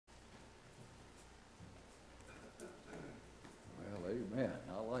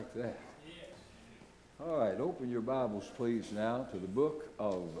like that? All right, open your Bibles, please, now to the book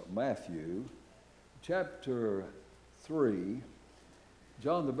of Matthew, chapter 3.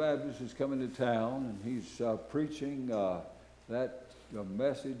 John the Baptist is coming to town, and he's preaching that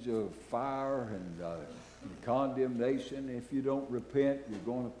message of fire and condemnation. If you don't repent, you're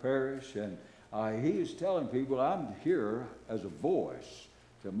going to perish. And he is telling people, I'm here as a voice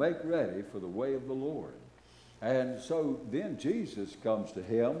to make ready for the way of the Lord. And so then Jesus comes to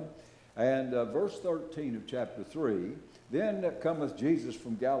him. And verse 13 of chapter 3, then cometh Jesus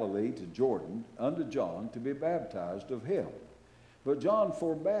from Galilee to Jordan unto John to be baptized of him. But John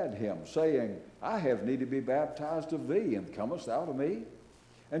forbade him, saying, I have need to be baptized of thee, and comest thou to me?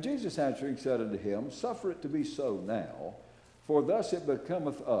 And Jesus answering said unto him, Suffer it to be so now, for thus it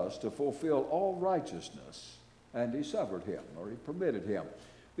becometh us to fulfill all righteousness. And he suffered him, or he permitted him.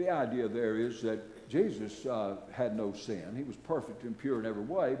 The idea there is that Jesus had no sin. He was perfect and pure in every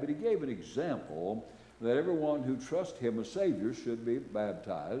way, but he gave an example that everyone who trusts him as Savior should be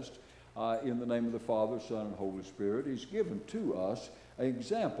baptized in the name of the Father, Son, and Holy Spirit. He's given to us an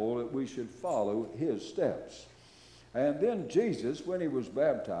example that we should follow his steps. And then Jesus, when he was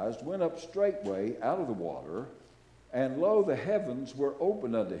baptized, went up straightway out of the water, and lo, the heavens were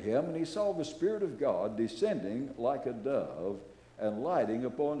opened unto him, and he saw the Spirit of God descending like a dove and lighting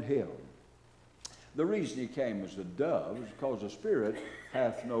upon him. The reason he came as a dove is because the Spirit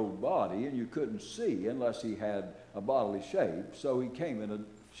hath no body, and you couldn't see unless he had a bodily shape. So he came in the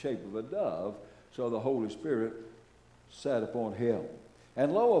shape of a dove, so the Holy Spirit sat upon him.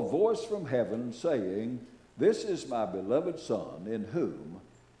 And lo, a voice from heaven saying, This is my beloved Son, in whom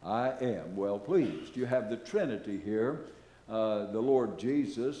I am well pleased. You have the Trinity here, the Lord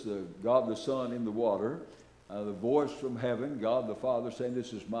Jesus, the God the Son in the water, the voice from heaven, God the Father saying,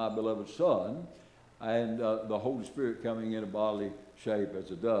 This is my beloved Son, and the Holy Spirit coming in a bodily shape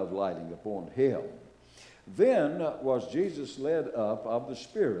as a dove lighting upon him. Then was Jesus led up of the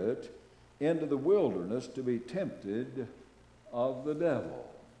Spirit into the wilderness to be tempted of the devil.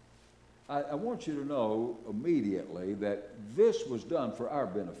 I want you to know immediately that this was done for our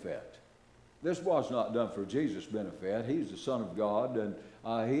benefit. This was not done for Jesus' benefit. He's the Son of God,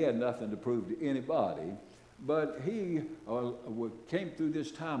 and he had nothing to prove to anybody. But he came through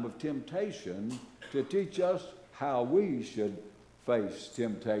this time of temptation to teach us how we should face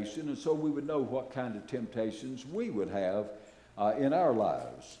temptation, and so we would know what kind of temptations we would have in our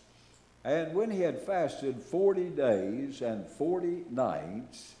lives. And when he had fasted 40 days and 40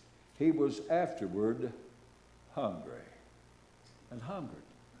 nights, he was afterward hungry and hungered.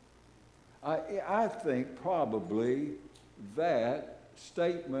 I think probably that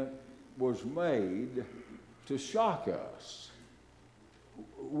statement was made to shock us.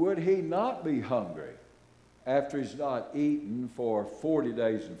 Would he not be hungry after he's not eaten for 40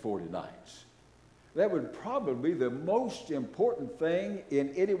 days and 40 nights? That would probably be the most important thing in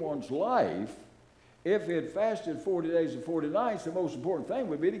anyone's life. If he had fasted 40 days and 40 nights, the most important thing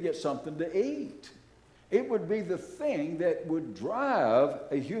would be to get something to eat. It would be the thing that would drive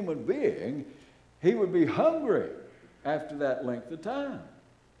a human being. He would be hungry after that length of time.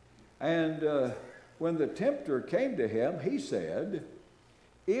 And when the tempter came to him, he said,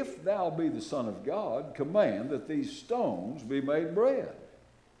 If thou be the Son of God, command that these stones be made bread.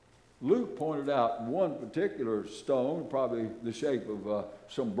 Luke pointed out one particular stone, probably the shape of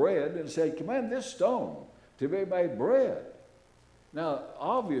some bread, and said, Command this stone to be made bread. Now,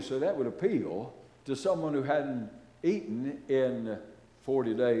 obviously, that would appeal to someone who hadn't eaten in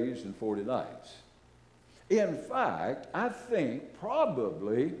 40 days and 40 nights. In fact, I think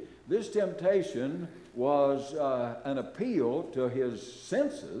probably this temptation was an appeal to his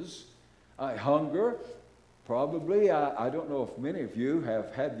senses, hunger. Probably, I don't know if many of you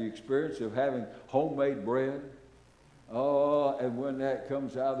have had the experience of having homemade bread. Oh, and when that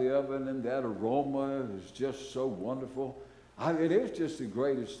comes out of the oven and that aroma is just so wonderful. It is just the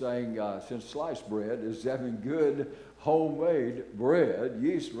greatest thing since sliced bread is having good homemade bread,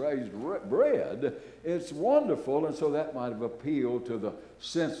 yeast-raised bread. It's wonderful, and so that might have appealed to the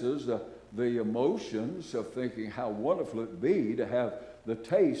senses, the emotions of thinking how wonderful it'd be to have the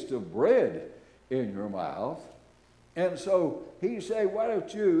taste of bread in your mouth. And so he said, why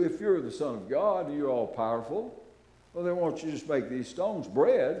don't you, if you're the Son of God and you're all powerful, well, then why don't you just make these stones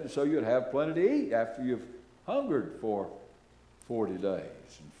bread so you'd have plenty to eat after you've hungered for 40 days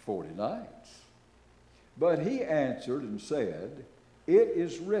and 40 nights. But he answered and said, It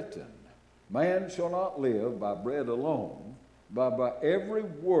is written, Man shall not live by bread alone, but by every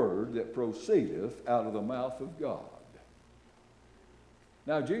word that proceedeth out of the mouth of God.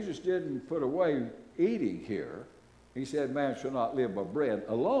 Now, Jesus didn't put away eating here. He said, man shall not live by bread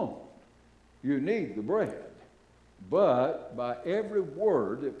alone. You need the bread, but by every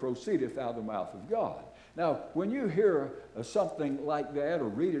word that proceedeth out of the mouth of God. Now, when you hear something like that or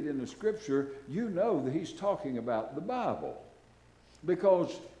read it in the Scripture, you know that he's talking about the Bible,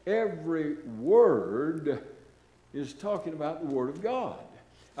 because every word is talking about the Word of God.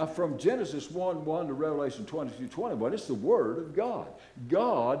 From Genesis 1:1 to Revelation 22:21, it's the Word of God.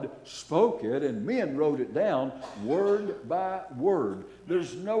 God spoke it, and men wrote it down word by word.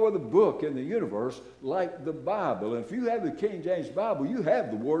 There's no other book in the universe like the Bible. And if you have the King James Bible, you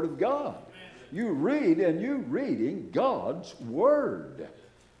have the Word of God. You read, and you're reading God's Word.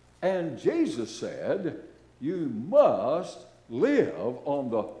 And Jesus said, you must live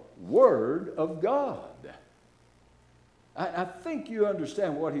on the Word of God. I think you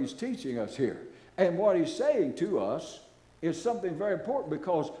understand what he's teaching us here. And what he's saying to us is something very important,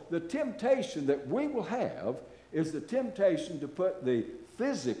 because the temptation that we will have is the temptation to put the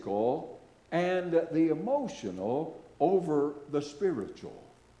physical and the emotional over the spiritual.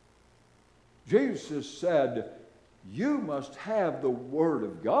 Jesus said, you must have the Word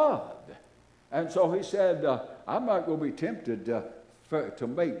of God. And so he said, I'm not going to be tempted to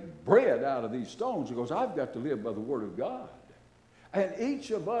make bread out of these stones, because I've got to live by the Word of God. And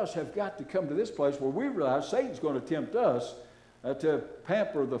each of us have got to come to this place where we realize Satan's going to tempt us to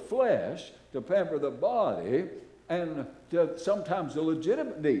pamper the flesh, to pamper the body, and to sometimes a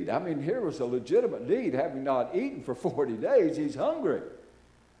legitimate need. I mean, here was a legitimate need, having not eaten for 40 days, he's hungry.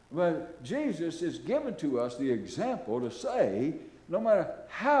 But Jesus is given to us the example to say, no matter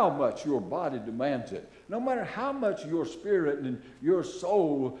how much your body demands it, no matter how much your spirit and your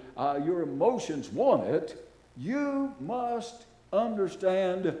soul, your emotions want it, you must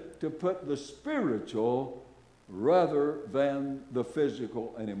understand to put the spiritual rather than the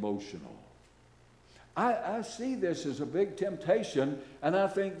physical and emotional. I see this as a big temptation, and I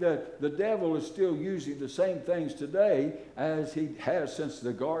think that the devil is still using the same things today as he has since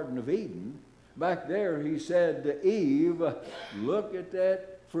the Garden of Eden. Back there, he said to Eve, look at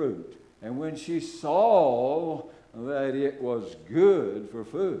that fruit. And when she saw that it was good for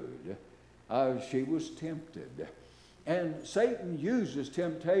food, she was tempted. And Satan uses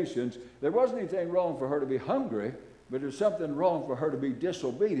temptations. There wasn't anything wrong for her to be hungry, but there's something wrong for her to be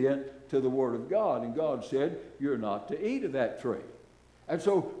disobedient to the Word of God. And God said, you're not to eat of that tree. And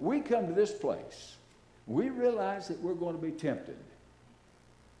so we come to this place. We realize that we're going to be tempted.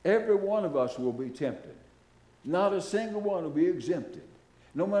 Every one of us will be tempted. Not a single one will be exempted.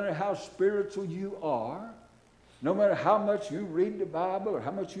 No matter how spiritual you are, no matter how much you read the Bible or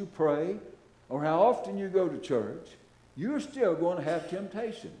how much you pray or how often you go to church, you're still going to have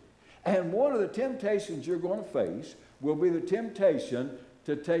temptation. And one of the temptations you're going to face will be the temptation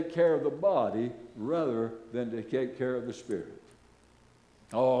to take care of the body rather than to take care of the spirit.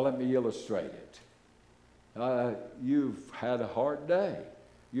 Oh, let me illustrate it. You've had a hard day.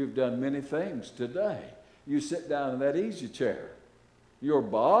 You've done many things today. You sit down in that easy chair. Your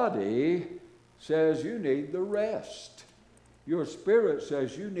body says you need the rest. Your spirit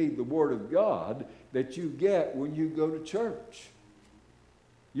says you need the Word of God that you get when you go to church.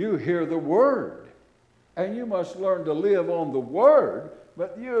 You hear the Word, and you must learn to live on the Word,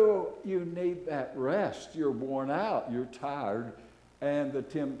 but you need that rest. You're worn out, you're tired, and the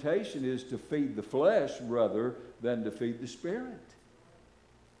temptation is to feed the flesh rather than to feed the spirit.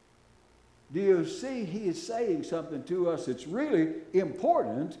 Do you see, he is saying something to us that's really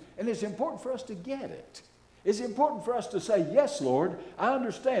important, and it's important for us to get it. It's important for us to say, yes, Lord, I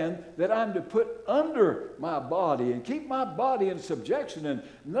understand that I'm to put under my body and keep my body in subjection, and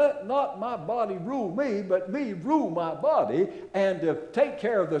not my body rule me, but me rule my body, and to take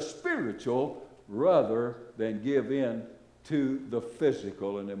care of the spiritual rather than give in to the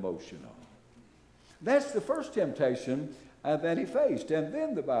physical and emotional. That's the first temptation that he faced. And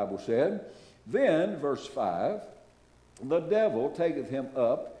then the Bible said, then, verse 5, the devil taketh him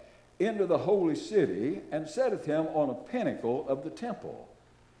up into the holy city and setteth him on a pinnacle of the temple.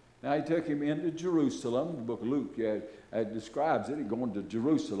 Now he took him into Jerusalem. The book of Luke describes it. He's going to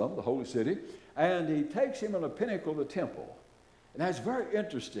Jerusalem, the holy city, and he takes him on a pinnacle of the temple. And that's very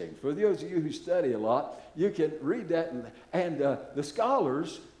interesting. For those of you who study a lot, you can read that, and the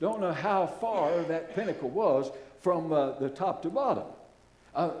scholars don't know how far that pinnacle was from the top to bottom.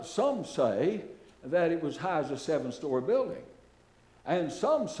 Some say that it was high as a 7-story building. And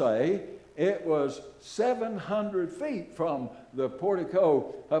some say it was 700 feet from the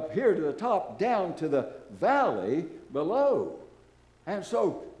portico up here to the top down to the valley below. And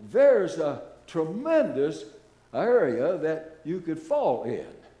so there's a tremendous area that you could fall in.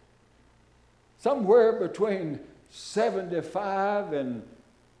 Somewhere between 75 and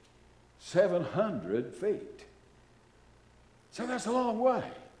 700 feet. So that's a long way.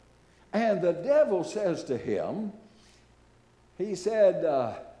 And the devil says to him, he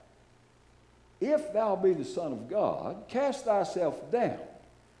said, if thou be the Son of God, cast thyself down.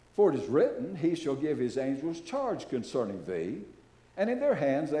 For it is written, he shall give his angels charge concerning thee, and in their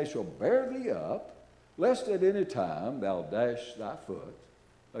hands they shall bear thee up, lest at any time thou dash thy foot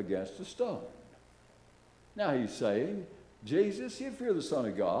against a stone. Now he's saying, Jesus, if you're the Son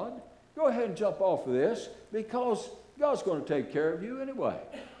of God, go ahead and jump off of this, because God's going to take care of you anyway.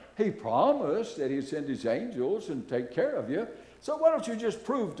 He promised that he'd send his angels and take care of you. So why don't you just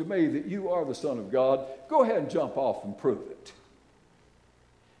prove to me that you are the Son of God? Go ahead and jump off and prove it.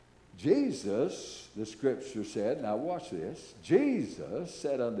 Jesus, the scripture said, now watch this, Jesus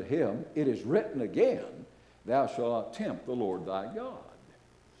said unto him, it is written again, thou shalt not tempt the Lord thy God.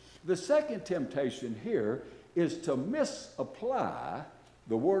 The second temptation here is to misapply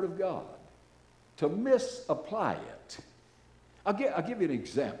the Word of God, to misapply it. I'll give you an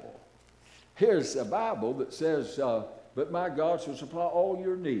example. Here's a Bible that says, but my God shall supply all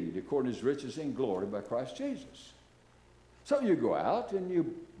your need according to his riches in glory by Christ Jesus. So you go out and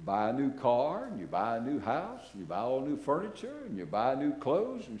you buy a new car, and you buy a new house, and you buy all new furniture, and you buy new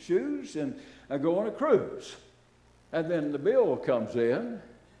clothes and shoes, and go on a cruise. And then the bill comes in,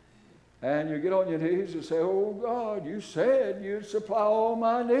 and you get on your knees and say, oh God, you said you'd supply all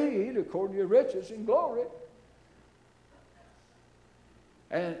my need according to your riches in glory.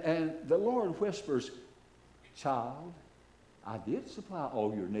 And the Lord whispers, child, I did supply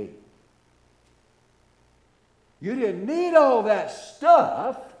all your need. You didn't need all that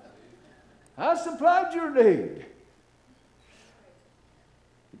stuff. I supplied your need.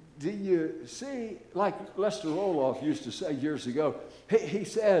 Do you see, like Lester Roloff used to say years ago, he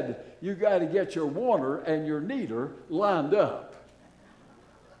said, you got to get your wanter and your needer lined up.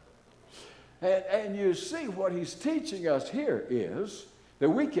 And you see what he's teaching us here is that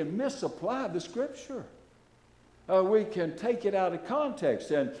we can misapply the scripture. We can take it out of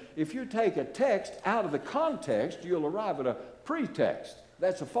context. And if you take a text out of the context, you'll arrive at a pretext.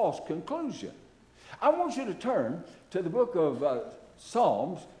 That's a false conclusion. I want you to turn to the book of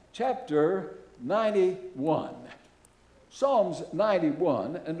Psalms, chapter 91. Psalms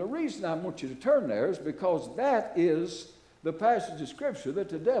 91, and the reason I want you to turn there is because that is the passage of Scripture that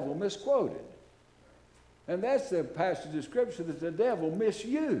the devil misquoted. And that's the passage of Scripture that the devil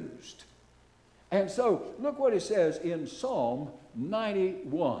misused. And so, look what it says in Psalm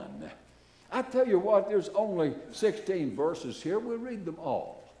 91. I tell you what, there's only 16 verses here. We'll read them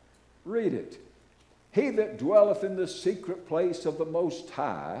all. Read it. He that dwelleth in the secret place of the Most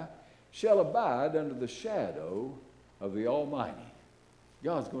High shall abide under the shadow of the Almighty.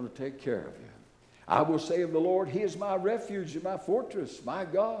 God's going to take care of you. I will say of the Lord, he is my refuge and my fortress, my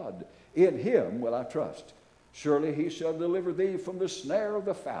God. In him will I trust. Surely he shall deliver thee from the snare of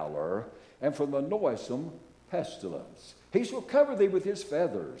the fowler and from the noisome pestilence. He shall cover thee with his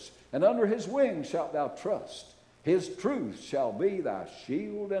feathers, and under his wings shalt thou trust. His truth shall be thy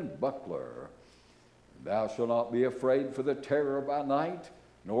shield and buckler. Thou shalt not be afraid for the terror by night,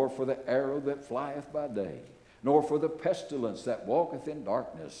 nor for the arrow that flieth by day, nor for the pestilence that walketh in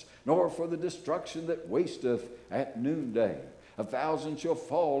darkness, nor for the destruction that wasteth at noonday. 1,000 shall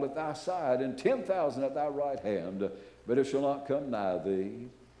fall at thy side, and 10,000 at thy right hand, but it shall not come nigh thee.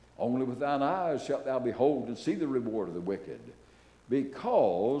 Only with thine eyes shalt thou behold and see the reward of the wicked.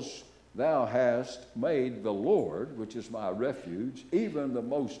 Because thou hast made the Lord, which is my refuge, even the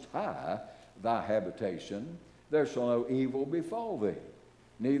Most High, thy habitation, there shall no evil befall thee,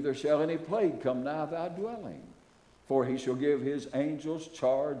 neither shall any plague come nigh thy dwelling. For he shall give his angels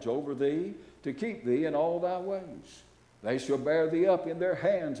charge over thee, to keep thee in all thy ways. They shall bear thee up in their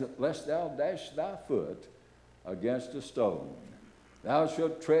hands, lest thou dash thy foot against a stone. Thou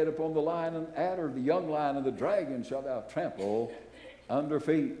shalt tread upon the lion and adder, the young lion and the dragon shalt thou trample under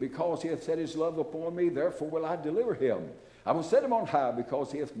feet. Because he hath set his love upon me, therefore will I deliver him. I will set him on high,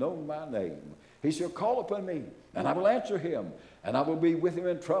 because he hath known my name. He shall call upon me, and I will answer him, and I will be with him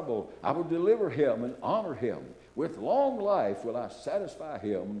in trouble. I will deliver him and honor him. With long life will I satisfy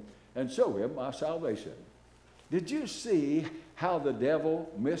him and show him my salvation. Did you see how the devil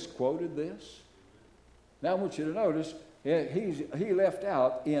misquoted this? Now I want you to notice, he left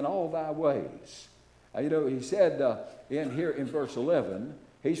out in all thy ways. He said in here in verse 11,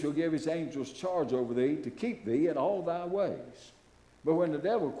 he shall give his angels charge over thee to keep thee in all thy ways. But when the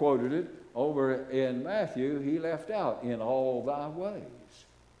devil quoted it over in Matthew, he left out in all thy ways.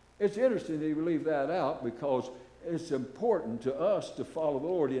 It's interesting that he would leave that out, because it's important to us to follow the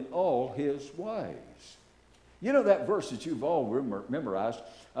Lord in all his ways. You know that verse that you've all memorized,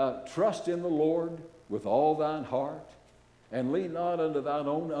 trust in the Lord with all thine heart, and lean not unto thine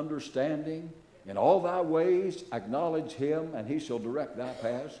own understanding. In all thy ways acknowledge him, and he shall direct thy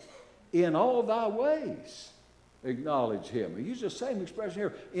paths. In all thy ways acknowledge him. He used the same expression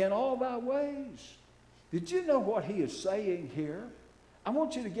here, in all thy ways. Did you know what he is saying here? I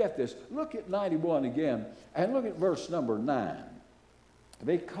want you to get this. Look at 91 again, and look at verse number 9.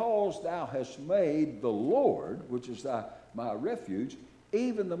 Because thou hast made the Lord, which is my refuge,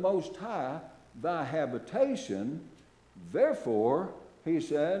 even the Most High, thy habitation, therefore, he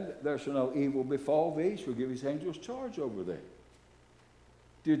said, there shall no evil befall thee, shall give his angels charge over thee.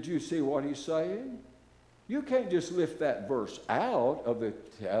 Did you see what he's saying? You can't just lift that verse out of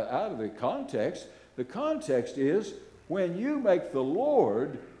the context. The context is, when you make the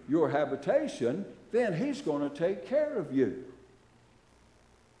Lord your habitation, then he's going to take care of you.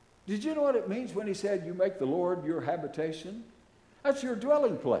 Did you know what it means when he said you make the Lord your habitation? That's your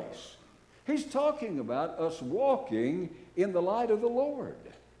dwelling place. He's talking about us walking in the light of the Lord.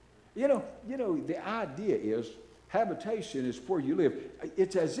 You know, the idea is habitation is where you live.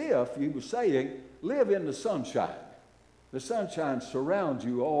 It's as if he was saying, live in the sunshine. The sunshine surrounds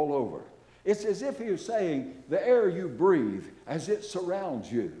you all over. It's as if he was saying, the air you breathe, as it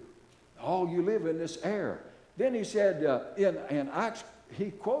surrounds you. Oh, you live in this air. Then he said, in Acts, he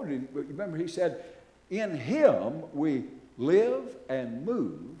quoted, remember he said, in him we live and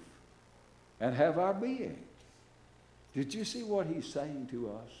move and have our being. Did you see what he's saying to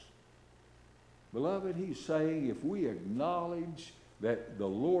us? Beloved, he's saying if we acknowledge that the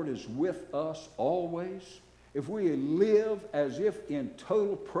Lord is with us always, if we live as if in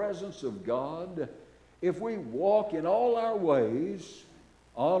total presence of God, if we walk in all our ways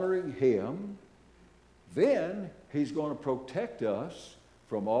honoring him, then he's going to protect us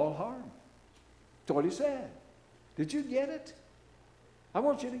from all harm. That's what he said. Did you get it? I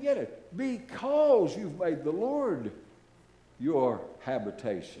want you to get it. Because you've made the Lord your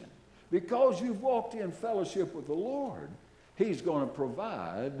habitation, because you've walked in fellowship with the Lord, he's going to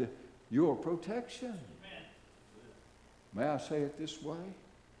provide your protection. Amen. May I say it this way?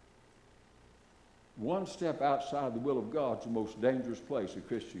 One step outside the will of God is the most dangerous place a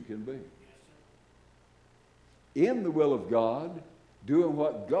Christian can be. In the will of God, doing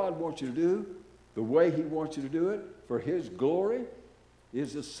what God wants you to do, the way he wants you to do it, for his glory,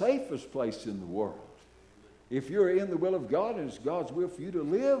 is the safest place in the world. If you're in the will of God and it's God's will for you to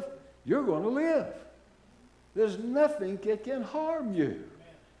live, you're going to live. There's nothing that can harm you.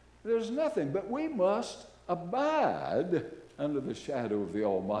 There's nothing. But we must abide under the shadow of the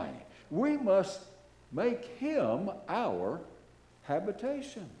Almighty. We must make him our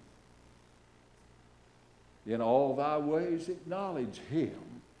habitation. In all thy ways acknowledge him,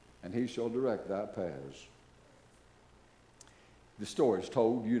 and he shall direct thy paths. The story is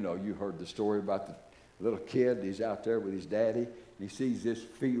told, you know, you heard the story about the little kid. He's out there with his daddy, and he sees this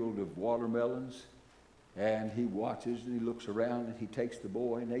field of watermelons, and he watches and he looks around, and he takes the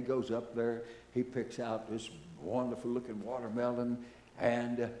boy, and he goes up there. He picks out this wonderful looking watermelon,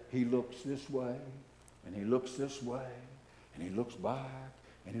 and he looks this way, and he looks this way, and he looks back,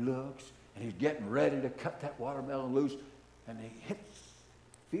 and he looks, and he's getting ready to cut that watermelon loose, and he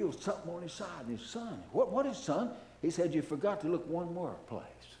feels something on his side. And his son, what is son? He said, you forgot to look one more place.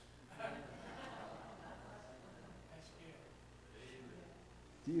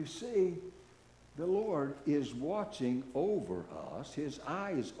 Do you see? The Lord is watching over us. His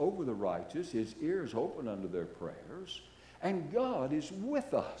eye is over the righteous. His ears open unto their prayers. And God is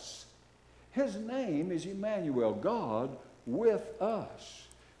with us. His name is Emmanuel, God with us.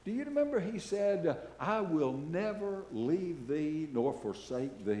 Do you remember he said, I will never leave thee nor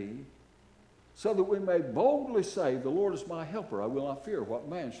forsake thee, so that we may boldly say, the Lord is my helper. I will not fear what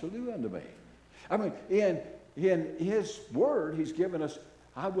man shall do unto me. I mean, in his word, he's given us,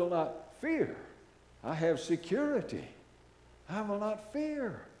 I will not fear. I have security. I will not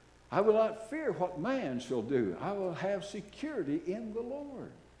fear. I will not fear what man shall do. I will have security in the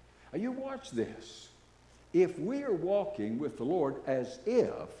Lord. Now you watch this. If we are walking with the Lord as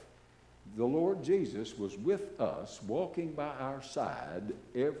if the Lord Jesus was with us, walking by our side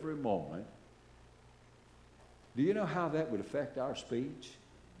every moment, do you know how that would affect our speech?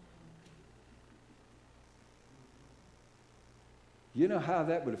 You know how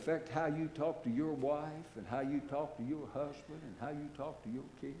that would affect how you talk to your wife and how you talk to your husband and how you talk to your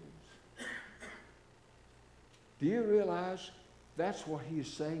kids? Do you realize that's what he is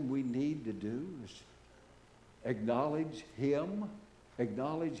saying we need to do, is acknowledge him,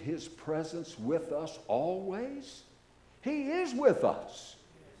 acknowledge his presence with us always? He is with us.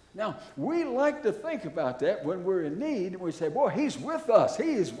 Now, we like to think about that when we're in need, and we say, boy, he's with us.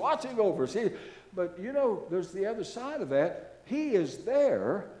 He is watching over us. But, you know, there's the other side of that. He is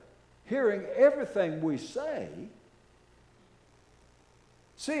there hearing everything we say,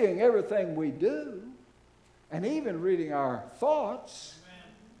 seeing everything we do, and even reading our thoughts.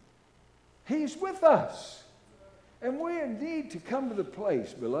 He's with us. And we need to come to the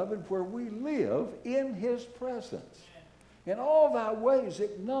place, beloved, where we live in his presence. In all thy ways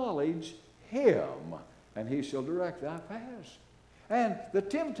acknowledge him, and he shall direct thy paths. And the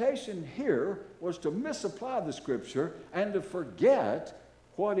temptation here was to misapply the scripture and to forget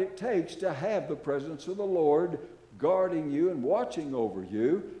what it takes to have the presence of the Lord guarding you and watching over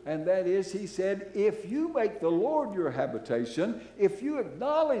you. And that is, he said, if you make the Lord your habitation, if you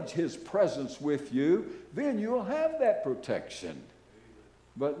acknowledge his presence with you, then you'll have that protection.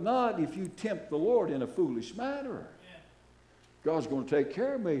 But not if you tempt the Lord in a foolish manner. God's going to take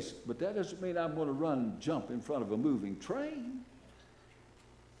care of me, but that doesn't mean I'm going to run and jump in front of a moving train.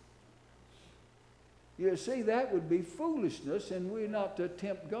 You see, that would be foolishness, and we're not to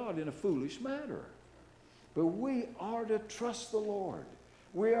tempt God in a foolish manner. But we are to trust the Lord.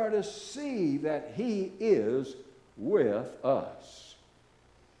 We are to see that he is with us.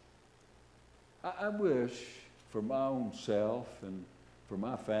 I wish for my own self and for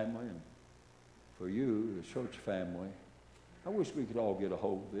my family and for you, the church family, I wish we could all get a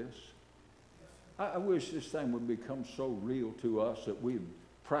hold of this. I wish this thing would become so real to us that we'd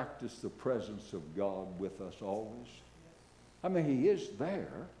practice the presence of God with us always. I mean, he is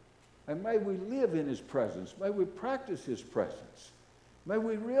there. And may we live in his presence. May we practice his presence. May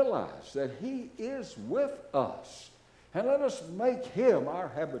we realize that he is with us. And let us make him our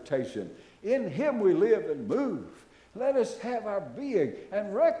habitation. In him we live and move. Let us have our being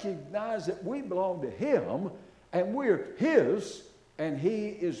and recognize that we belong to him and we're his, and he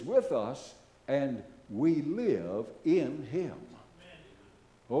is with us, and we live in him.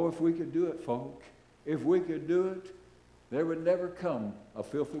 Oh, if we could do it, folk. If we could do it, there would never come a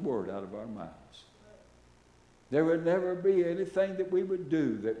filthy word out of our mouths. There would never be anything that we would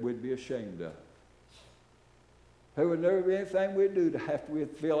do that we'd be ashamed of. There would never be anything we'd do we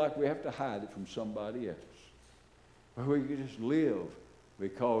feel like we have to hide it from somebody else. But we could just live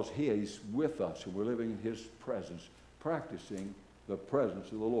because he's with us and we're living in his presence, practicing the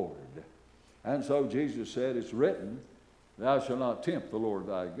presence of the Lord. And so Jesus said, it's written, thou shalt not tempt the Lord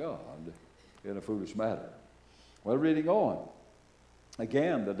thy God in a foolish matter. Well, reading on.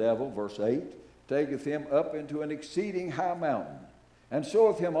 Again, the devil, verse 8, taketh him up into an exceeding high mountain, and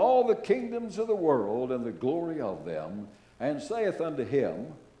showeth him all the kingdoms of the world and the glory of them, and saith unto him,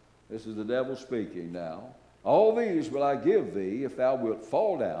 this is the devil speaking now, all these will I give thee if thou wilt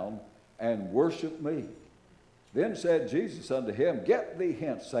fall down and worship me. Then said Jesus unto him, get thee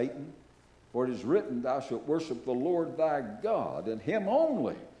hence, Satan, for it is written, thou shalt worship the Lord thy God, and him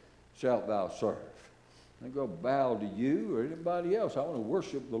only shalt thou serve. And go bow to you or anybody else. I want to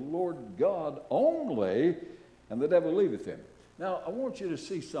worship the Lord God only, and the devil leaveth him. Now, I want you to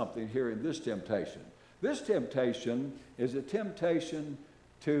see something here in this temptation. This temptation is a temptation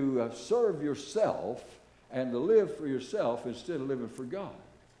to serve yourself and to live for yourself instead of living for God.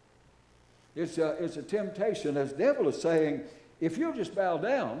 It's a temptation. As the devil is saying, if you'll just bow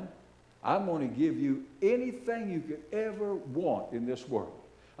down, I'm going to give you anything you could ever want in this world.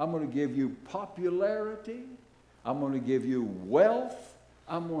 I'm going to give you popularity. I'm going to give you wealth.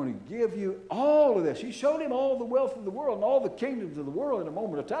 I'm going to give you all of this. He showed him all the wealth of the world and all the kingdoms of the world in a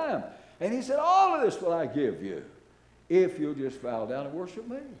moment of time. And he said, all of this will I give you if you'll just bow down and worship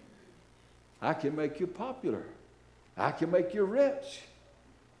me. I can make you popular. I can make you rich.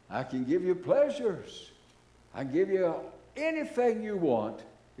 I can give you pleasures. I can give you anything you want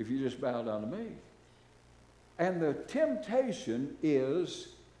if you just bow down to me. And the temptation is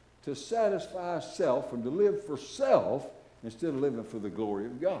to satisfy self and to live for self instead of living for the glory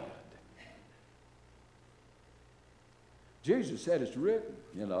of God. Jesus said it's written,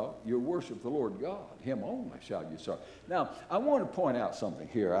 you worship the Lord God, him only shall you serve. Now, I want to point out something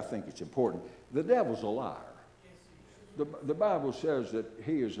here. I think it's important. The devil's a liar. The Bible says that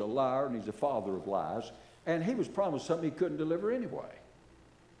he is a liar and he's the father of lies, and he was promised something he couldn't deliver anyway.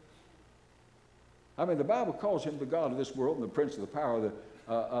 I mean, the Bible calls him the God of this world and the prince of the power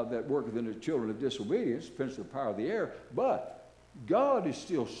that worketh in the children of disobedience, prince of the power of the air, but God is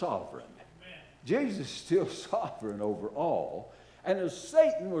still sovereign. Jesus is still sovereign over all. And as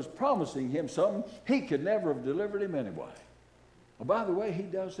Satan was promising him something, he could never have delivered him anyway. Well, by the way, he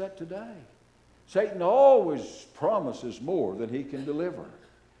does that today. Satan always promises more than he can deliver.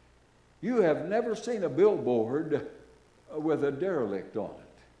 You have never seen a billboard with a derelict on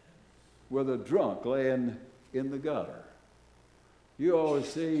it. with a drunk laying in the gutter. You always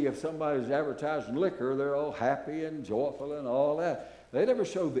see if somebody's advertising liquor, they're all happy and joyful and all that. They never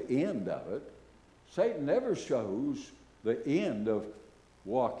show the end of it. Satan never shows the end of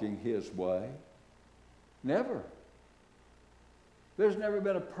walking his way. Never. There's never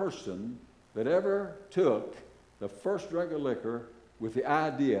been a person that ever took the first drink of liquor with the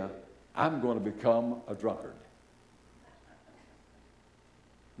idea, I'm going to become a drunkard.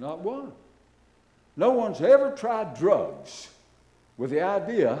 Not one. No one's ever tried drugs with the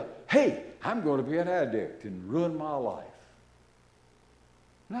idea, hey, I'm going to be an addict and ruin my life.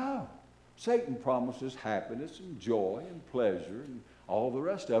 No. Satan promises happiness and joy and pleasure and all the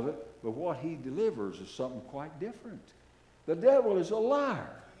rest of it, but what he delivers is something quite different. The devil is a liar.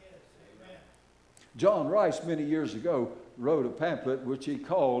 John Rice, many years ago, wrote a pamphlet which he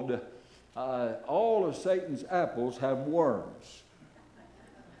called All of Satan's Apples Have Worms.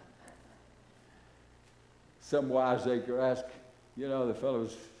 Some wiseacre asked, the fellow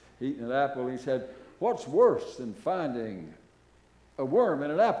was eating an apple. He said, what's worse than finding a worm in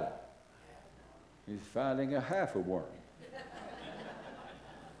an apple? He's finding a half a worm.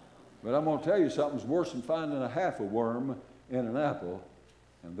 But I'm going to tell you something's worse than finding a half a worm in an apple,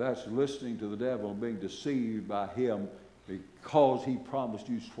 and that's listening to the devil and being deceived by him because he promised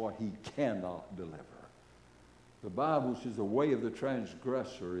you what he cannot deliver. The Bible says the way of the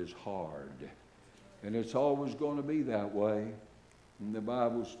transgressor is hard, and it's always going to be that way. And the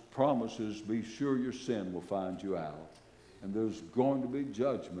Bible promises, be sure your sin will find you out. And there's going to be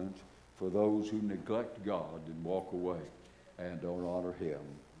judgment for those who neglect God and walk away and don't honor him.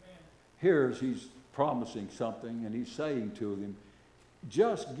 Here he's promising something, and he's saying to them,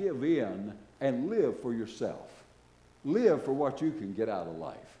 just give in and live for yourself. Live for what you can get out of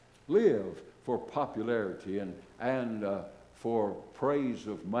life. Live for popularity and for praise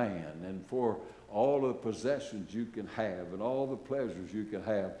of man and for all the possessions you can have and all the pleasures you can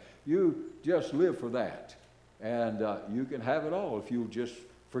have. You just live for that. And you can have it all if you'll just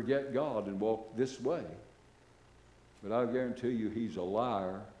forget God and walk this way. But I guarantee you he's a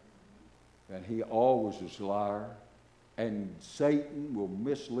liar, and he always is a liar. And Satan will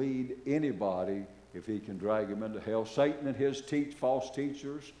mislead anybody if he can drag him into hell. Satan and his false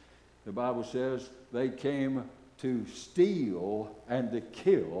teachers, the Bible says, they came to steal and to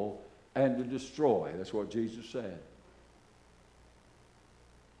kill and to destroy. That's what Jesus said.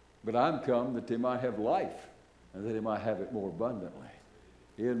 But I'm come that they might have life, and that they might have it more abundantly.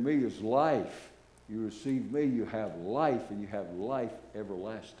 In me is life. You receive me, you have life, and you have life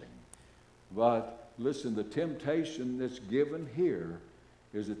everlasting. But listen, the temptation that's given here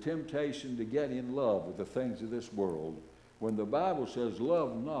is a temptation to get in love with the things of this world. When the Bible says,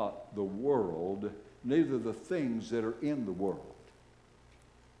 love not the world, neither the things that are in the world.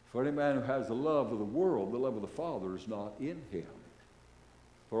 For any man who has the love of the world, the love of the Father is not in him.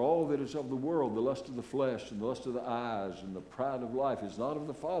 For all that is of the world, the lust of the flesh and the lust of the eyes and the pride of life is not of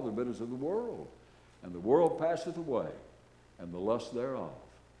the Father, but is of the world. And the world passeth away, and the lust thereof.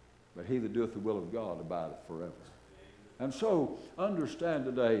 But he that doeth the will of God abideth forever. And so, understand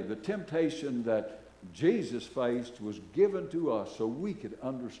today, the temptation that Jesus faced was given to us so we could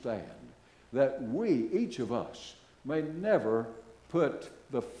understand that we, each of us, may never put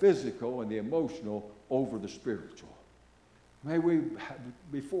the physical and the emotional over the spiritual. May we,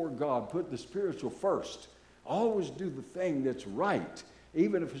 before God, put the spiritual first. Always do the thing that's right,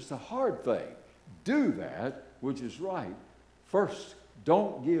 even if it's a hard thing. Do that which is right. First,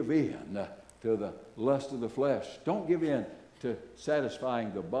 don't give in to the lust of the flesh. Don't give in to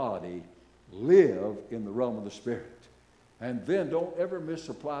satisfying the body. Live in the realm of the Spirit. And then don't ever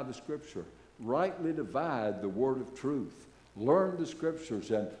misapply the Scripture. Rightly divide the word of truth. Learn the Scriptures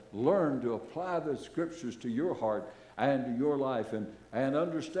and learn to apply the Scriptures to your heart and to your life, and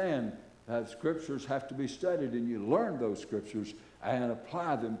understand that Scriptures have to be studied, and you learn those Scriptures and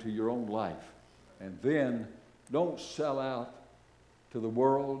apply them to your own life. And then don't sell out to the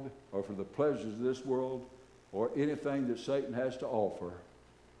world or for the pleasures of this world or anything that Satan has to offer.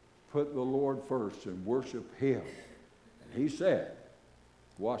 Put the Lord first and worship him. And he said,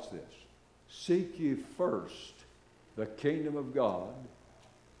 watch this, seek ye first the kingdom of God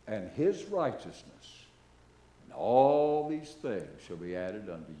and his righteousness, and all these things shall be added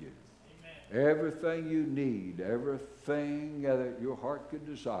unto you. Amen. Everything you need, everything that your heart could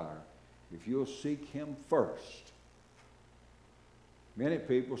desire, if you'll seek him first. Many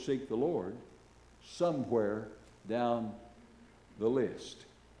people seek the Lord somewhere down the list,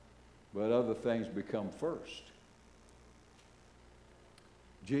 but other things become first.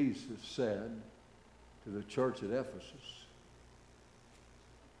 Jesus said to the church at Ephesus,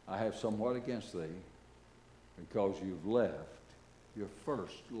 I have somewhat against thee, because you've left your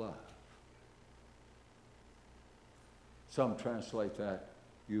first love. Some translate that,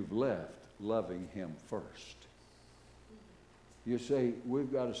 you've left loving him first. You see,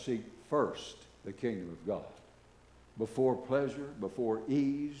 we've got to seek first the kingdom of God. Before pleasure, before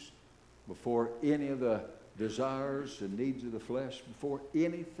ease, before any of the desires and needs of the flesh, before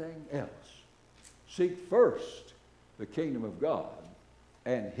anything else. Seek first the kingdom of God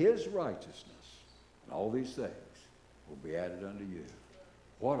and his righteousness, and all these things will be added unto you.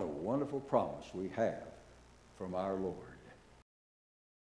 What a wonderful promise we have from our Lord.